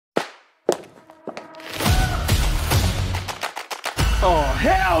Oh,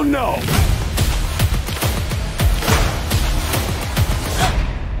 hell no!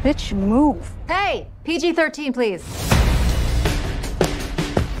 Bitch, move. Hey, PG-13, please.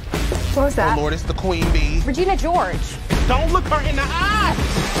 What was that? Oh, Lord, it's the queen bee. Regina George. Don't look her in the eye!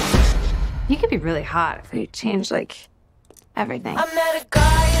 You could be really hot if you changed, like, everything. I met a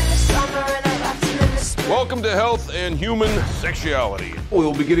guy in the summer and I left him in the spring. Welcome to Health and Human Sexuality.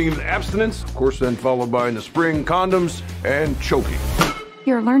 We'll be getting into abstinence, of course, then followed by in the spring, condoms and choking.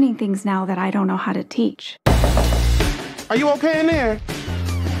 You're learning things now that I don't know how to teach. Are you okay in there?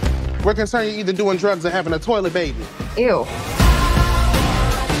 We're concerned you're either doing drugs or having a toilet baby. Ew.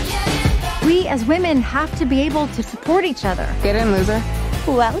 We as women have to be able to support each other. Get in, loser.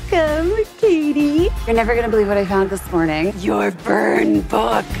 Welcome, Katie. You're never gonna believe what I found this morning. Your burn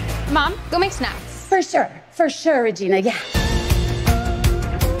book. Mom, go make snacks. For sure, Regina, yeah.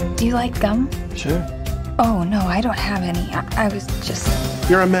 Do you like gum? Sure. Oh, no, I don't have any. I was just...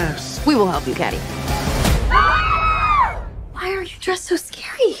 You're a mess. We will help you, Caddy. Why are you dressed so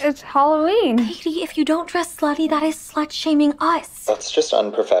scary? It's Halloween. Katie, if you don't dress slutty, that is slut-shaming us. That's just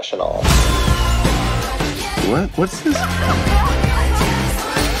unprofessional. What? What's this?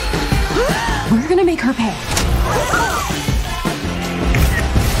 We're gonna make her pay.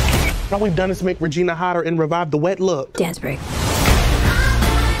 All we've done is make Regina hotter and revive the wet look. Dance break.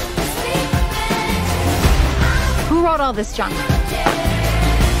 Who wrote all this junk?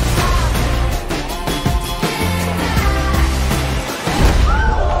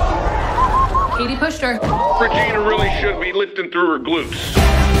 Katie pushed her. Regina really should be lifting through her glutes.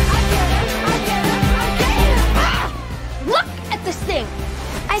 Look at this thing.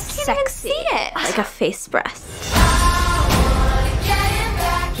 I can't even see it. Like a face breast.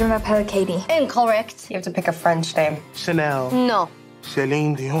 Je m'appelle Katie. Incorrect. You have to pick a French name. Chanel. No.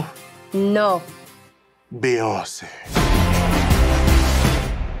 Celine Dion. No. Beyonce.